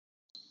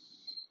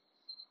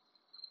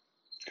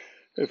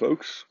Hey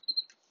folks,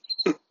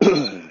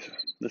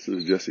 this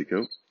is Jesse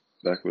Cope,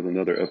 back with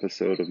another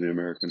episode of the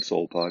American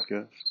Soul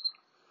Podcast.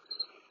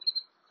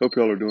 Hope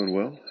y'all are doing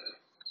well,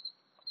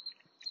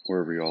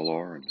 wherever y'all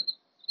are and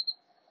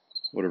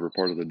whatever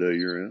part of the day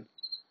you're in.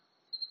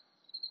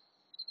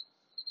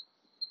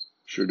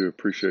 Sure do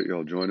appreciate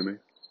y'all joining me.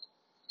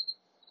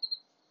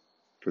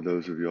 For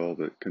those of y'all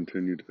that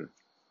continue to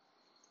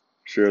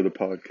share the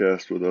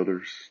podcast with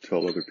others,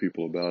 tell other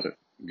people about it,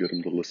 get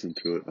them to listen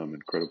to it, I'm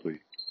incredibly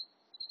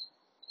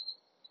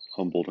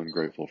humbled and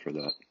grateful for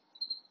that.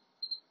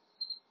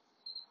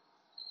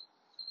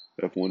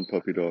 If one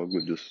puppy dog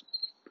would just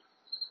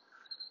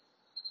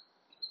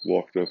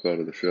walked up out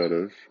of the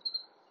shadows,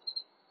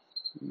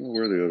 I don't know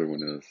where the other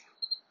one is.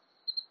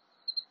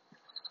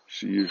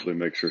 She usually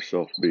makes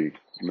herself be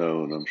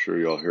known. I'm sure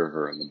y'all hear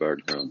her in the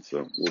background,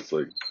 so we'll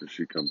see if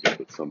she comes up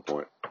at some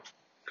point.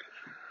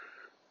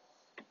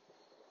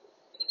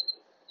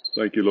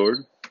 Thank you, Lord,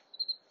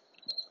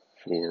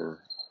 for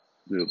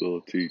the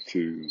ability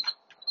to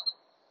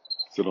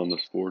sit on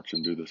this porch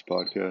and do this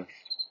podcast,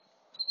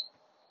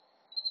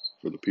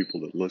 for the people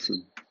that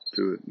listen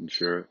to it and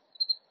share it,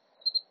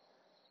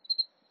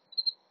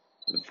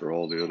 and for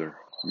all the other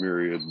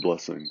myriad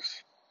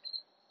blessings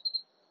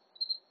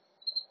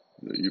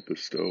that you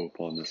bestow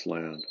upon this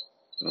land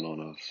and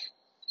on us.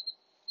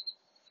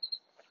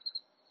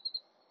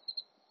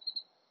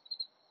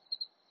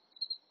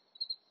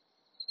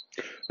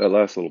 That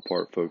last little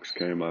part, folks,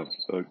 came in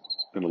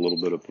a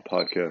little bit of the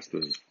podcast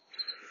of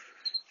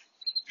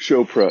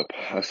show prep,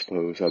 I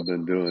suppose, I've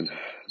been doing.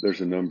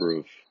 There's a number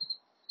of,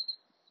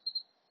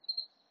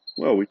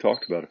 well, we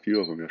talked about a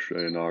few of them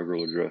yesterday,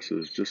 inaugural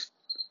addresses, just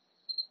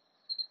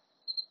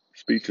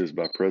speeches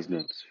by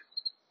presidents,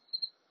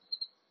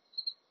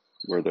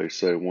 where they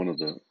say one of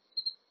the,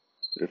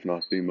 if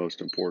not the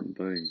most important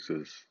things,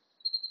 is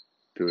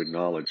to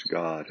acknowledge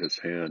God, His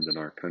hand in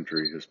our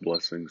country, His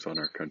blessings on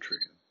our country.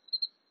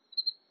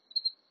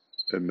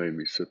 It made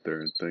me sit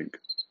there and think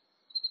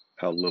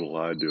how little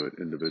I do it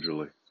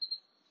individually.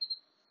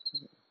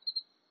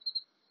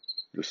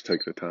 Just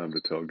take the time to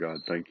tell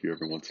God thank you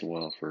every once in a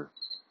while for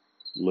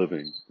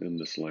living in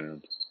this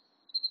land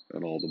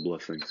and all the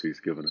blessings He's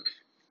given us.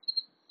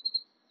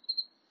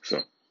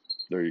 So,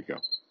 there you go.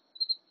 A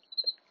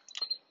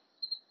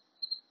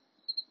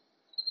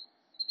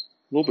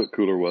little bit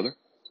cooler weather,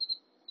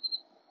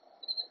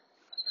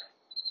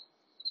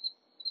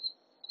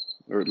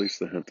 or at least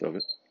the hint of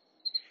it.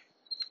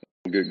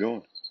 We'll get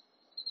going.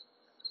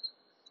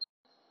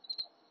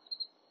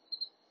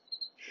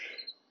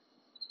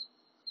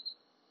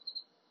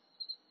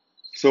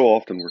 So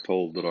often we're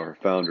told that our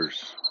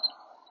founders,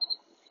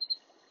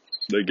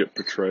 they get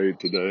portrayed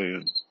today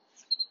in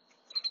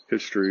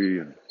history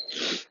and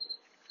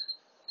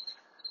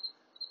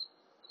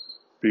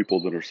people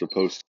that are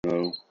supposed to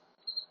know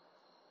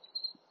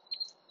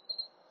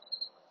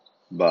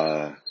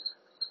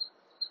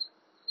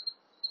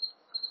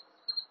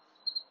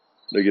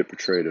they get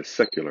portrayed as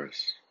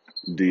secularists,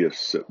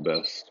 deists at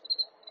best,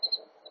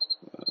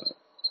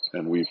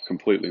 and we've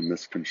completely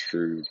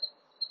misconstrued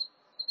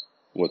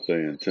what they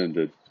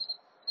intended.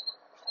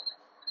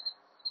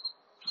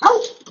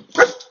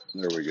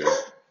 There we go.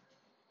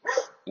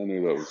 I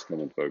knew that was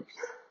coming, folks.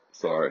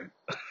 Sorry.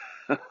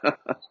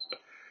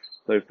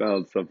 They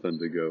found something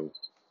to go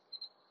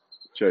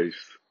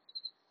chase.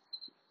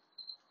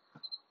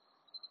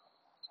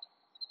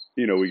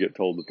 You know, we get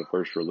told that the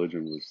first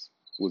religion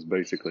was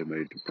basically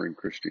made to bring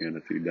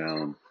Christianity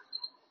down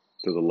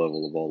to the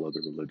level of all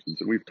other religions.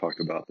 And we've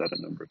talked about that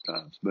a number of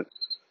times. But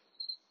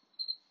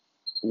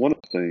one of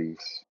the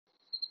things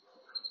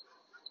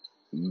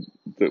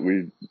that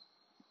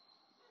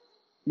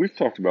we've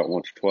talked about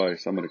once or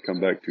twice, I'm going to come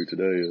back to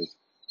today, is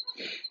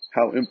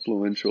how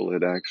influential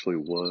it actually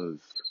was,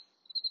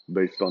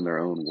 based on their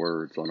own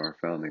words, on our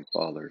founding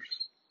fathers.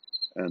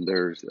 And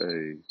there's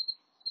a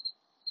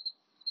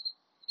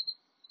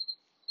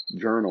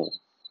journal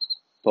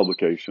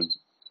publication.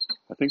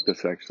 I think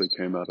this actually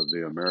came out of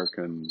the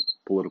American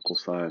Political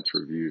Science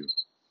Review,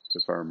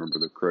 if I remember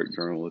the correct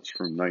journal. It's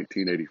from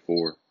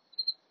 1984,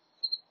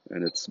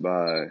 and it's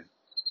by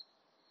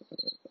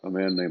a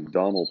man named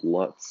Donald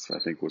Lutz, I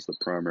think was the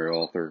primary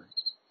author.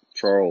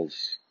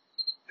 Charles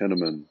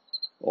Henneman,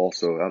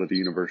 also out of the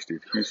University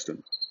of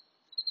Houston.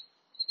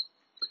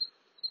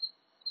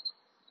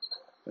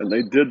 And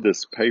they did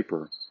this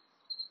paper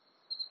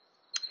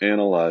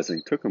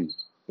analyzing, took them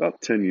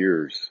about 10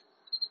 years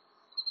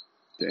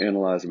to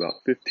analyze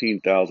about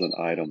 15,000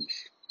 items.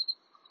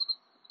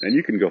 And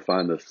you can go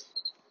find this.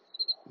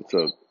 It's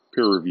a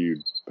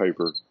peer-reviewed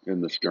paper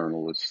in this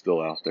journal. It's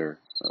still out there.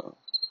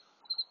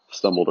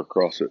 Stumbled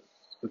across it.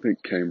 I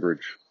think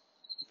Cambridge,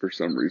 for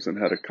some reason,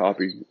 had a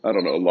copy. I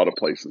don't know, a lot of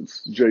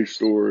places.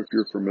 JSTOR, if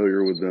you're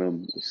familiar with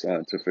them, the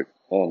scientific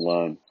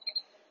online,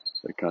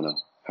 they kind of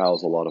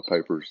house a lot of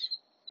papers.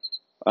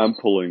 I'm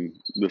pulling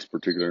this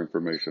particular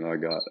information I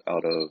got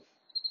out of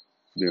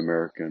the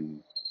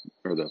American,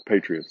 or the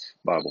Patriots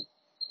Bible,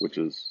 which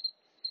is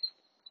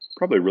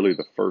probably really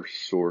the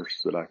first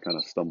source that I kind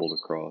of stumbled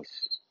across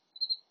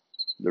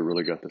that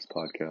really got this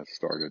podcast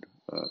started.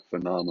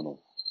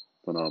 Phenomenal,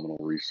 phenomenal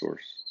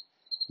resource.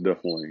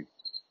 Definitely,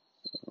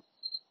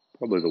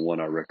 probably the one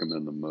I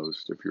recommend the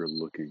most if you're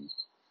looking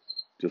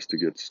just to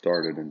get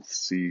started and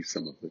see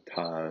some of the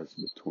ties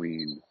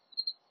between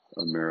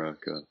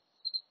America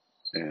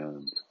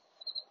and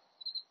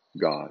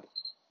God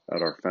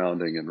at our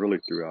founding and really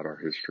throughout our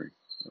history.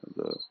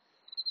 The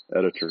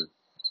editor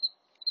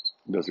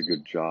does a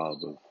good job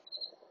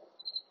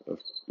of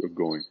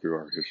going through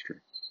our history.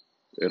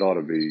 It ought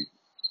to be,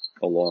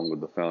 along with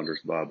the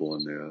Founders Bible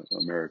and the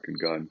American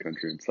God and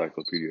Country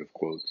Encyclopedia of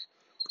Quotes,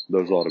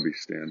 those ought to be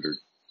standard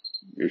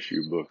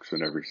issue books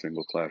in every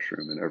single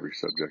classroom in every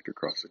subject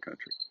across the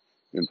country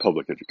in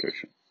public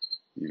education.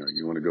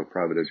 You want to go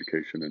private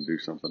education and do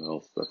something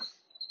else,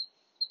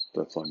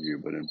 that's on you.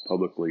 But in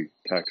publicly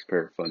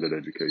taxpayer funded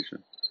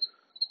education,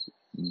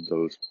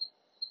 those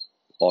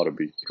ought to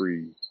be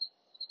 3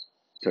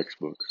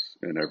 textbooks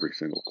in every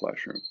single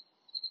classroom,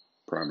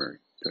 primary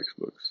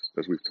textbooks,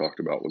 as we've talked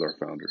about with our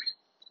founders.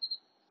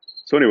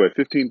 So anyway,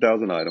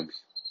 15,000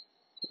 items,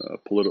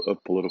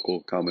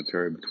 political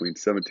commentary between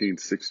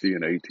 1760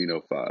 and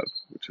 1805,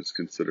 which is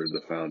considered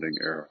the founding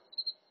era.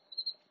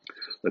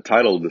 The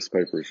title of this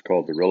paper is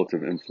called The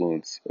Relative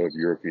Influence of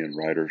European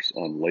Writers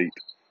on Late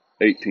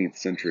 18th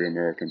Century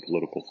American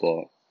Political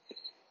Thought.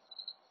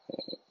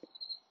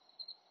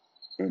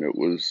 And it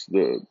was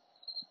the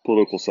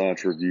Political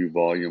Science Review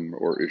volume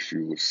or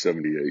issue was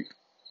 78.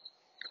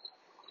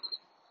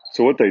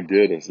 So what they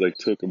did is they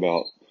took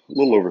about a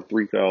little over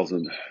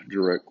 3,000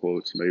 direct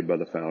quotes made by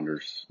the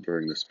founders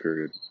during this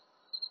period,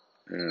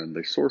 and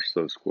they sourced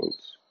those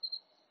quotes.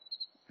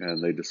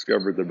 And they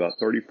discovered that about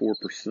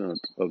 34%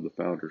 of the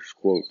founders'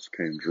 quotes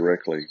came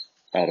directly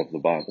out of the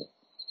Bible.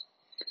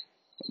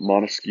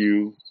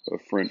 Montesquieu, a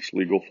French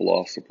legal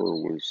philosopher,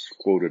 was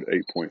quoted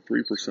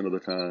 8.3% of the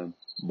time.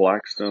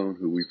 Blackstone,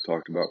 who we've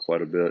talked about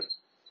quite a bit,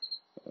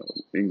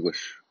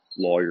 English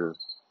lawyer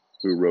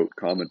who wrote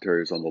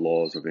commentaries on the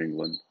laws of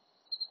England,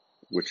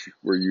 which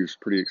were used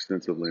pretty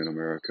extensively in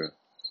America,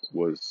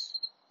 was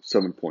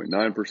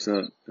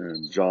 7.9%,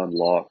 and John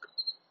Locke,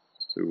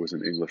 who was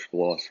an English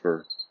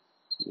philosopher,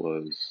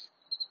 was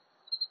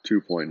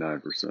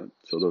 2.9%.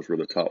 So those were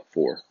the top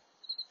 4.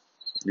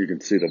 You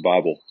can see the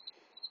Bible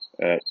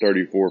at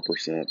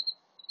 34%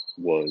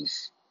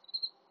 was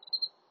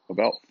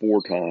about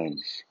 4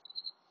 times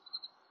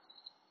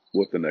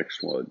what the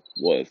next one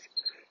was.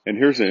 And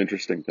here's the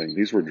interesting thing.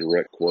 These were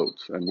direct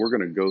quotes, and we're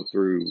going to go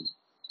through,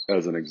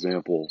 as an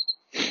example,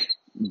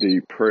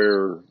 the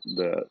prayer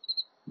that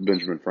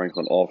Benjamin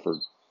Franklin offered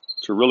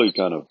to really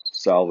kind of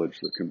salvage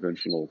the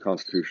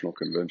Constitutional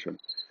Convention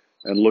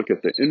and look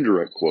at the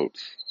indirect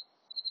quotes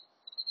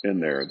in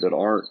there that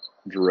aren't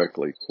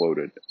directly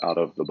quoted out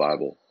of the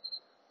Bible.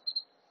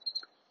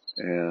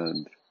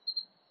 And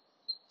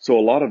so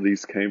a lot of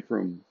these came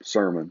from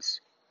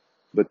sermons,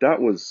 but that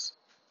was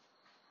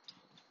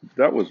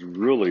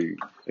really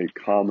a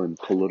common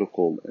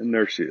political, and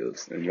there she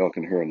is, and y'all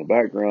can hear her in the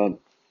background,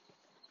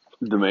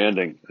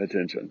 demanding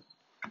attention.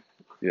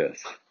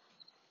 Yes.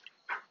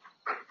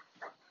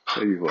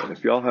 Tell you what,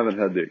 if y'all haven't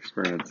had the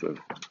experience of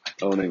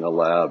owning a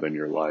lab in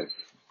your life,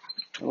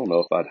 I don't know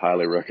if I'd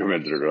highly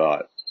recommend it or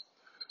not.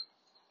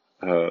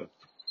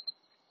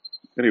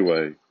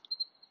 Anyway,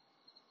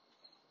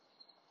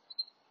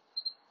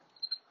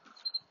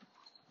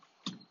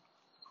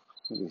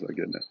 what was I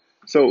getting at?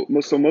 So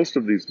most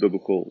of these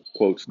biblical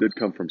quotes did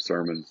come from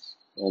sermons.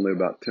 Only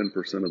about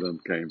 10% of them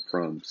came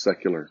from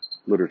secular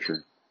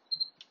literature.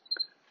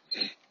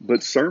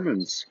 But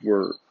sermons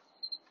were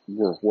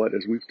what,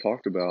 as we've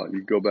talked about,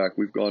 you go back,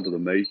 we've gone to the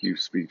Mayhew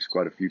speech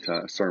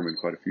sermon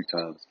quite a few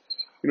times.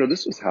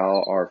 This is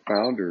how our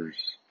founders,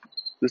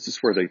 this is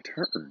where they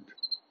turned,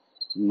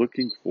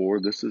 looking for,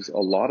 this is a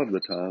lot of the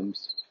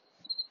times,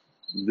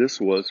 this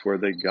was where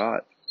they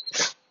got,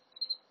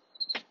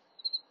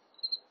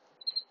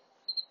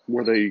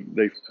 where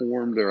they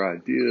formed their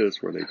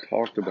ideas, where they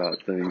talked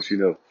about things.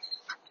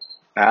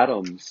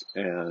 Adams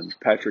and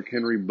Patrick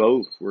Henry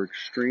both were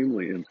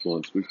extremely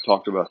influenced. We've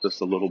talked about this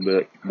a little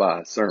bit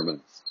by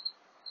sermons.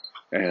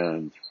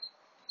 And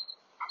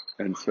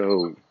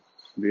so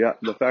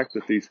the fact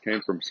that these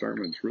came from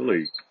sermons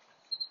really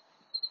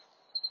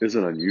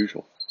isn't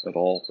unusual at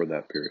all for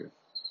that period.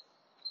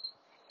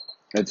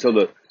 And so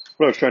what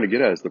I was trying to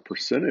get at is the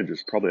percentage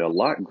is probably a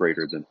lot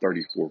greater than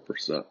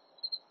 34%.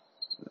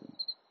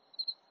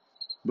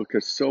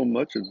 Because so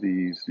much of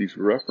these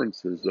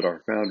references that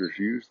our founders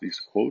use, these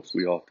quotes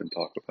we often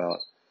talk about,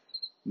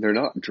 they're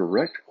not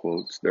direct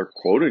quotes. They're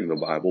quoting the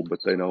Bible, but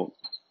they don't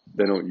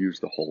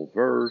use the whole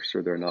verse,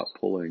 or they're not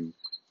pulling.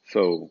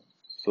 So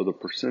the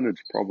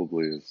percentage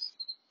probably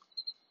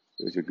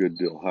is a good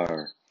deal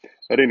higher.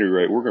 At any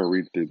rate, we're going to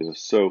read through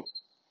this. So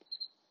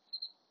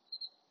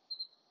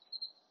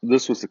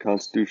this was the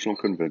Constitutional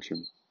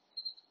Convention,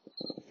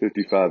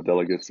 55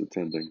 delegates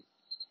attending,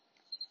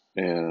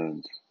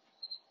 and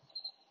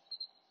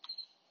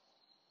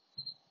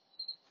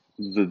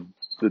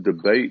the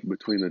debate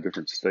between the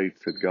different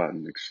states had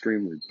gotten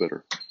extremely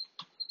bitter.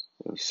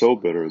 So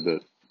bitter that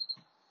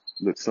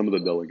that some of the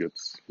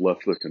delegates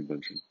left the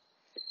convention.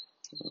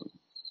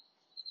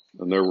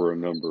 And there were a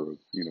number of,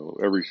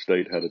 every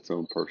state had its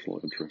own personal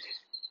interests.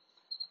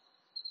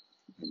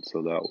 And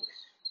so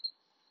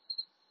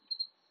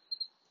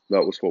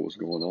that was what was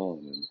going on.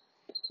 And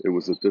it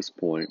was at this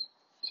point,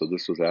 so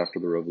this was after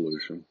the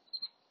revolution,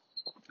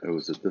 it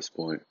was at this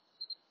point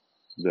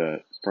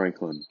that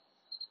Franklin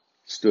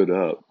stood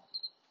up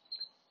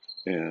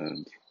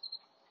and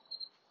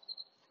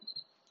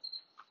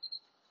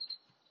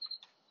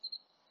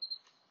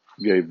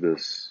gave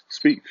this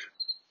speech.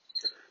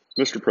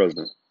 Mr.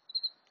 President,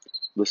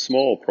 the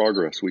small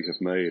progress we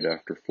have made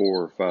after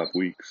 4 or 5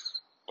 weeks,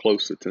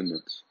 close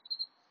attendance,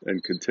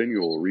 and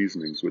continual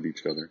reasonings with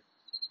each other,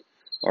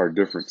 our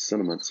different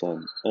sentiments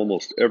on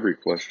almost every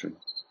question,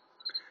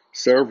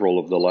 several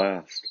of the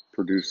last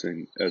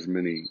producing as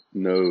many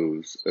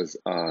noes as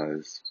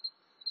ayes,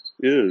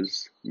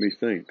 is,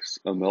 methinks,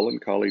 a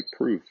melancholy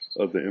proof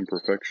of the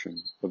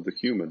imperfection of the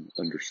human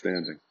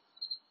understanding.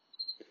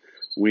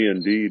 We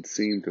indeed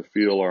seem to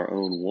feel our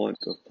own want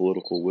of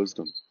political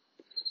wisdom,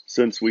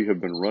 since we have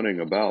been running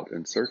about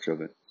in search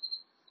of it.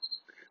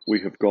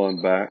 We have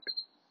gone back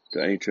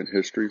to ancient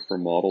history for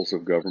models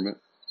of government,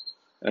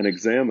 and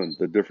examined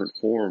the different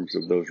forms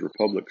of those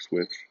republics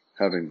which,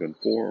 having been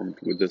formed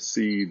with the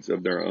seeds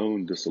of their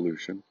own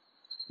dissolution,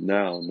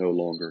 now no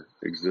longer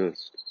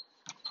exist.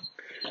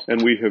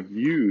 And we have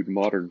viewed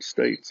modern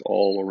states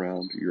all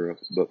around Europe,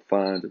 but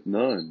find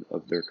none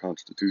of their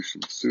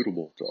constitutions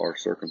suitable to our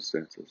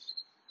circumstances.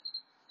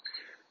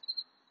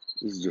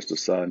 This is just a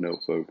side note,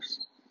 folks.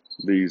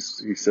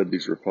 He said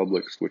these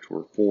republics which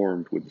were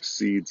formed with the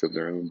seeds of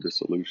their own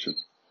dissolution.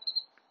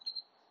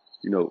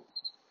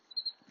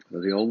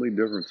 The only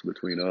difference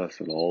between us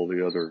and all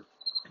the other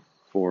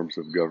forms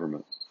of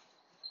government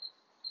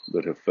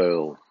that have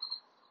failed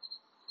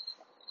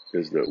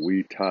is that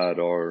we tied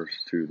ours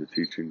to the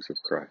teachings of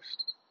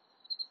Christ.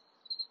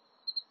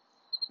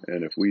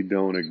 And if we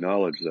don't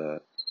acknowledge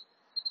that,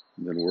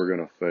 then we're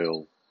going to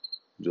fail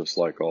just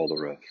like all the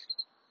rest.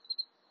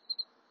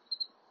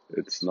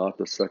 It's not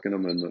the Second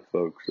Amendment,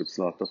 folks. It's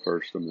not the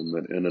First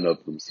Amendment in and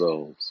of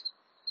themselves.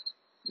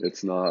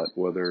 It's not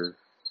whether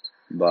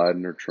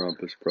Biden or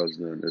Trump is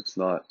president. It's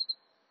not,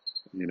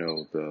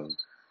 the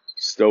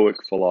Stoic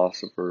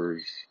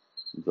philosophers,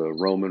 the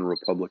Roman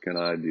Republican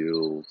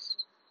ideals.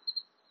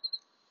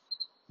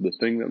 The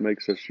thing that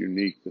makes us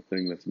unique, the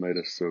thing that's made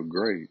us so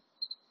great,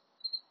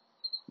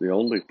 the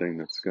only thing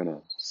that's going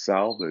to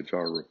salvage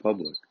our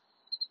republic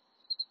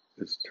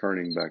is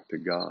turning back to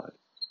God.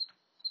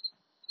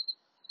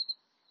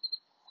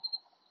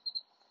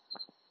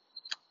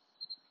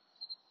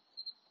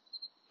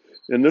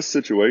 In this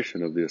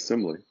situation of the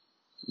assembly,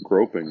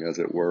 groping as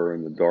it were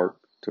in the dark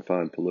to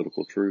find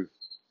political truth,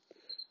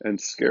 and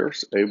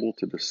scarce able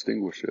to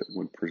distinguish it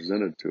when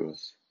presented to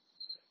us,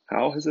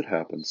 how has it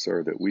happened,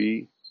 sir, that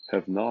we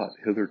have not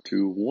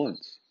hitherto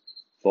once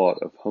thought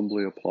of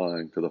humbly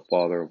applying to the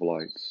Father of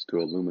lights to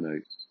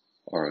illuminate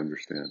our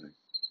understanding?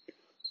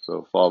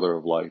 So Father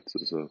of lights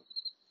is a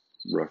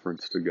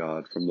reference to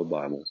God from the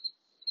Bible.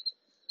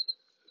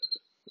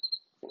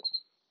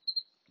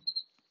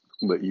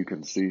 But you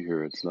can see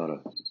here it's not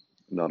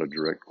a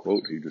direct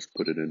quote. He just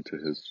put it into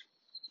his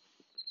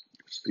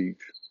speech.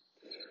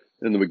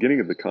 In the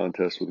beginning of the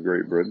contest with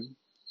Great Britain,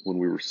 when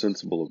we were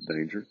sensible of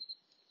danger,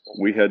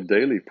 we had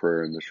daily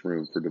prayer in this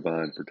room for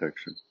divine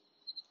protection.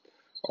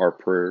 Our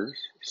prayers,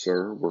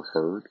 sir, were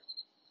heard,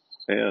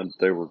 and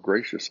they were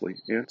graciously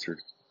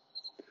answered.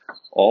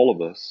 All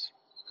of us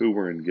who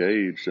were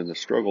engaged in the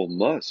struggle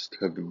must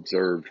have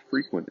observed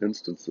frequent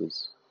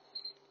instances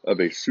of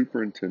a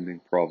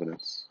superintending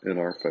providence in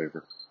our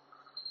favor.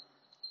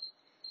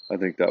 I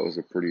think that was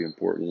a pretty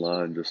important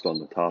line just on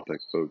the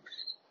topic, folks.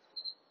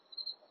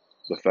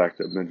 The fact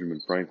that Benjamin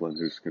Franklin,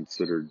 who's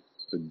considered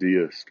a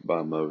deist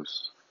by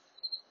most,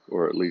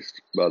 or at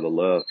least by the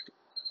left,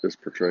 is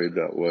portrayed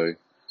that way,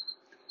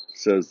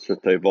 says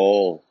that they've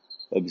all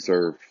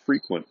observed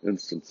frequent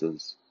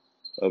instances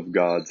of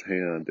God's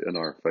hand in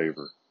our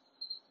favor.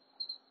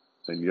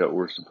 And yet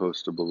we're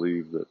supposed to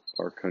believe that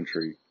our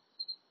country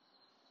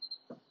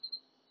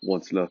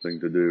wants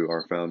nothing to do,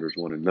 our founders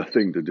wanted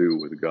nothing to do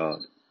with God.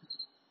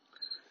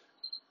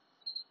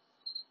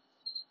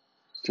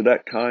 To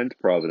that kind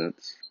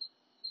providence,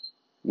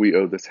 we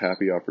owe this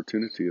happy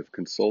opportunity of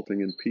consulting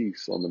in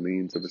peace on the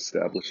means of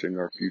establishing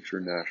our future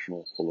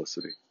national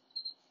felicity.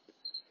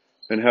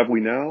 And have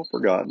we now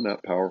forgotten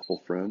that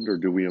powerful friend, or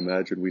do we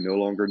imagine we no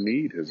longer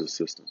need his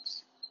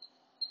assistance?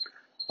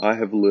 I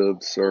have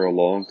lived, sir, a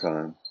long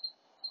time,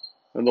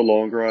 and the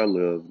longer I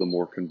live, the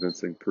more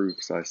convincing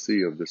proofs I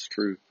see of this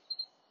truth,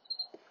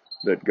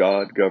 that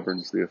God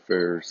governs the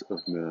affairs of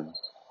men.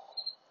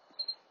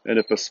 And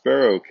if a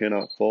sparrow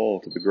cannot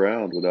fall to the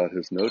ground without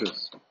his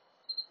notice,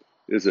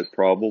 is it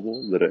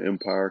probable that an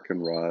empire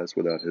can rise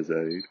without his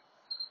aid?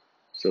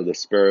 So the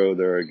sparrow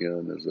there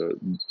again is a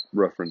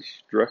reference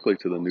directly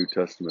to the New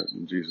Testament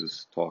and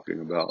Jesus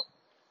talking about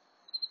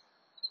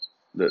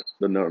that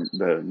the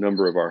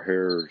number of our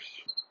hairs,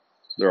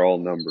 they're all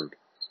numbered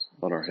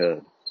on our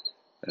head.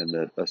 and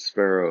that a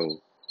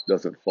sparrow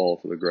doesn't fall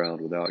to the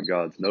ground without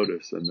God's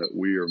notice, and that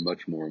we are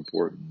much more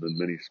important than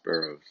many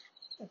sparrows.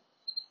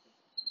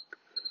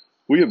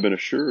 We have been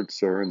assured,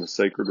 sir, in the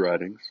sacred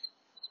writings,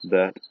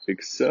 that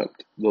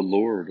except the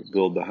Lord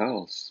build the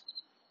house,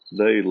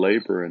 they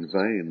labor in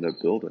vain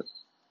that build it.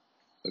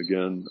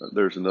 Again,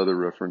 there's another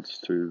reference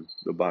to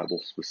the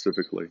Bible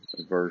specifically,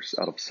 a verse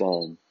out of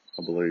Psalm,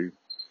 I believe.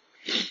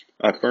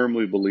 I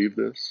firmly believe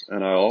this,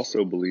 and I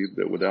also believe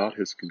that without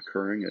his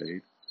concurring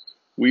aid,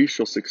 we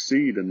shall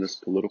succeed in this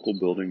political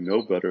building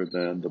no better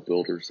than the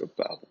builders of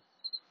Babel.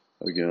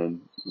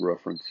 Again,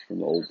 reference from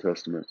the Old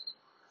Testament,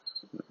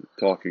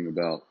 talking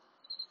about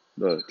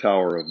the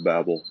Tower of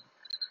Babel.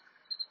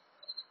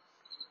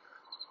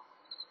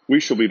 We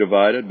shall be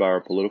divided by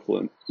our political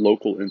and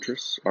local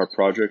interests. Our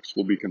projects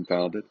will be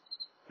confounded,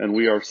 and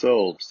we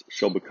ourselves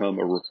shall become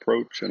a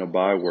reproach and a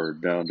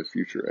byword down to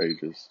future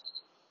ages.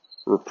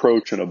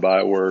 Reproach and a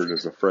byword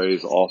is a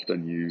phrase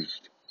often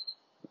used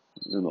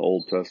in the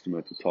Old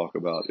Testament to talk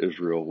about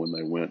Israel when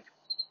they went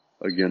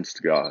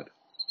against God.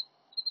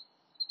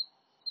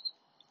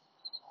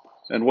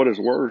 And what is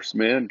worse,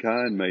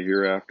 mankind may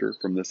hereafter,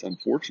 from this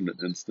unfortunate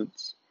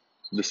instance,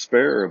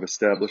 despair of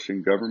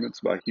establishing governments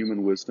by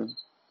human wisdom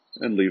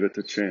and leave it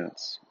to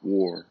chance,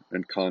 war,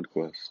 and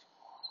conquest.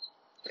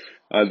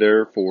 I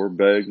therefore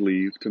beg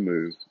leave to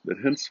move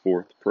that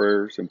henceforth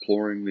prayers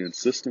imploring the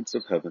insistence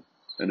of heaven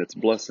and its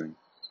blessing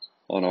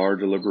on our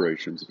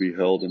deliberations be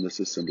held in this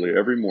assembly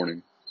every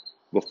morning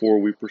before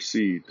we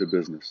proceed to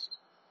business,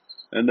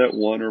 and that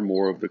one or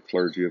more of the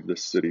clergy of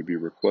this city be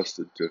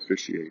requested to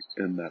officiate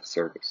in that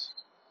service.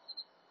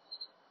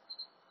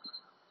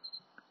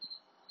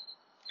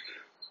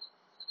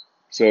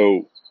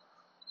 So,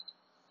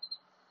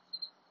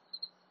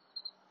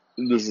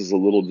 this is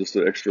just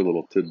an extra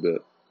little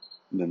tidbit,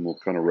 and then we'll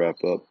kind of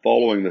wrap up.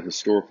 Following the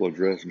historical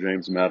address,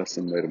 James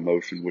Madison made a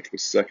motion, which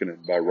was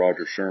seconded by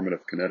Roger Sherman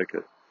of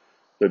Connecticut,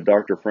 that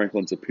Dr.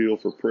 Franklin's appeal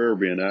for prayer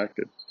be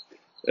enacted.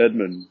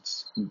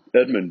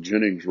 Edmund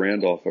Jennings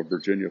Randolph of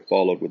Virginia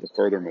followed with a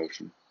further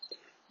motion,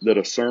 that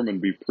a sermon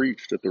be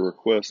preached at the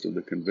request of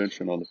the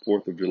convention on the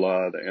 4th of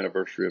July, the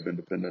anniversary of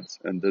independence,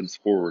 and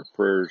thenceforward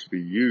prayers be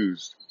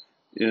used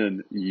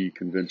in ye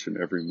convention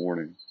every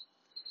morning.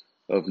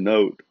 Of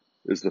note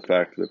is the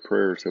fact that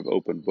prayers have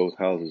opened both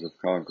houses of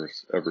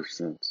Congress ever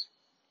since.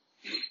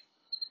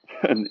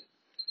 And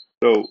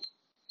so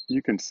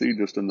you can see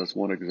just in this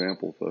one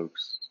example,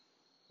 folks,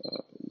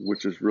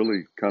 which is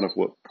really kind of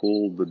what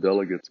pulled the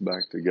delegates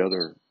back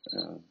together,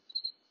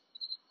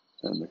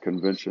 and the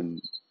convention,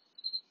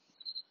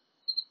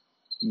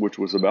 which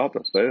was about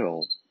to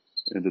fail,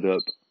 ended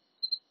up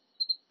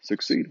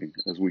succeeding,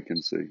 as we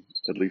can see,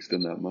 at least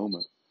in that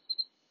moment.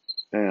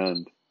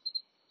 And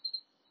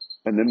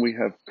then we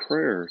have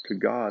prayer to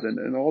God,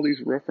 and all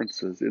these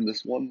references in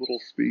this one little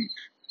speech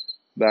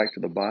back to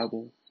the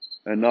Bible,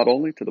 and not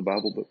only to the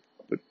Bible,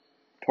 but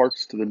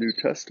parts to the New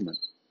Testament.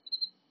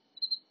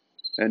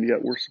 And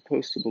yet we're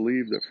supposed to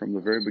believe that from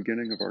the very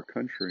beginning of our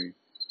country,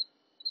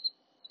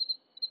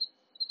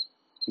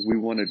 we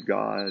wanted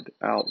God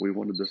out. We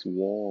wanted this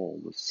wall,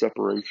 the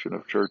separation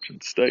of church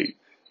and state,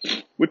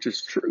 which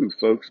is true,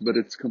 folks, but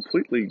it's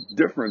completely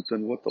different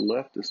than what the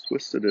left has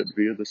twisted it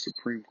via the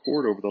Supreme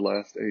Court over the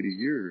last 80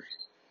 years.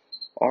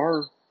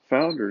 Our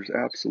founders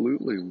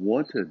absolutely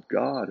wanted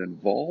God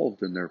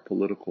involved in their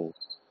political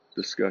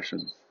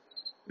discussions,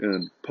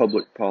 in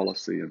public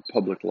policy and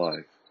public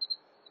life.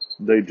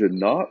 They did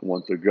not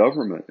want the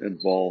government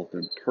involved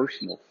in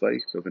personal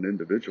faith of an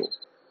individual.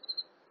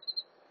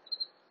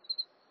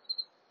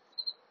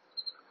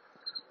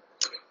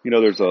 You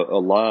know, there's a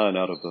line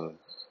out of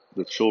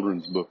the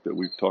children's book that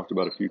we've talked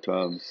about a few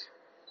times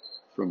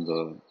from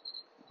the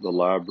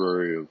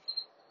library of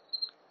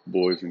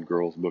boys and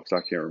girls books.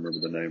 I can't remember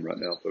the name right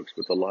now, folks,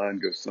 but the line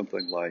goes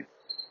something like,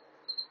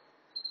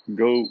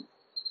 go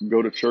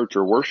to church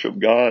or worship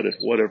God in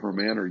whatever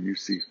manner you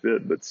see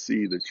fit, but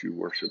see that you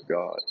worship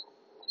God.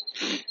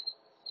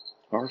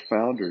 Our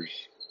founders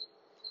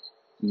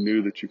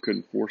knew that you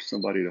couldn't force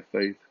somebody to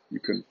faith. You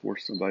couldn't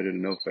force somebody to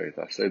know faith.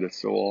 I say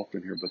this so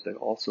often here, but they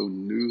also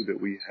knew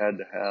that we had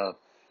to have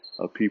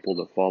a people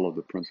that followed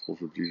the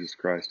principles of Jesus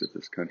Christ if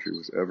this country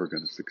was ever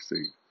going to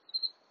succeed.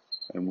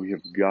 And we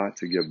have got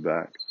to get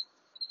back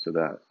to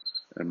that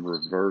and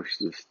reverse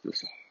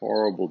this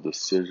horrible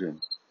decision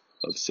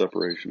of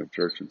separation of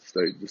church and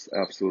state, this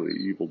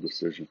absolutely evil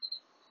decision,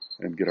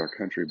 and get our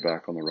country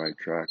back on the right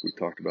track. We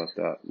talked about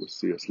that with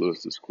C.S.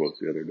 Lewis's quote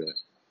the other day.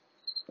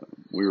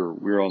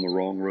 We're on the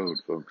wrong road,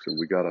 folks, and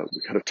we gotta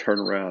turn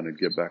around and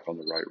get back on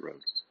the right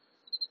road,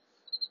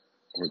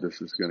 or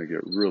this is going to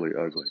get really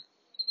ugly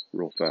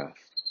real fast.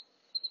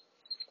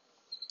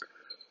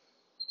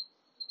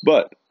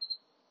 But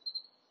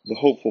the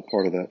hopeful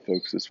part of that,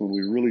 folks, is when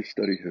we really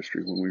study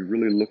history, when we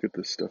really look at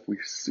this stuff, we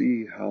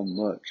see how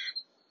much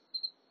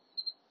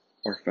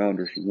our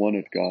founders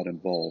wanted God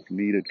involved,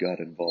 needed God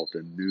involved,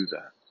 and knew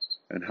that,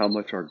 and how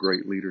much our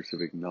great leaders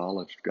have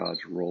acknowledged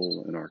God's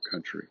role in our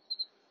country.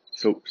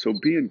 So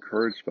be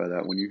encouraged by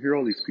that. When you hear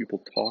all these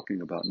people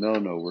talking about,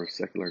 no, we're a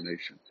secular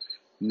nation.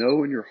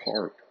 Know in your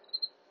heart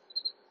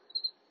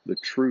the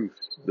truth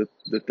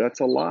that's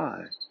a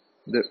lie.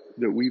 That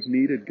we've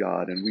needed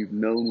God and we've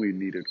known we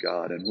needed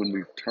God. And when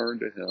we've turned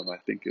to Him, I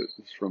think it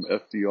was from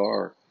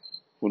FDR,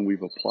 when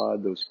we've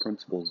applied those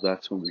principles,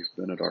 that's when we've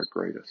been at our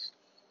greatest.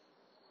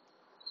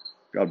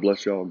 God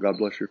bless y'all. God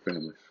bless your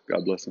families.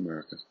 God bless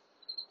America.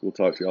 We'll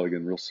talk to y'all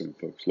again real soon,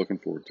 folks. Looking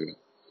forward to it.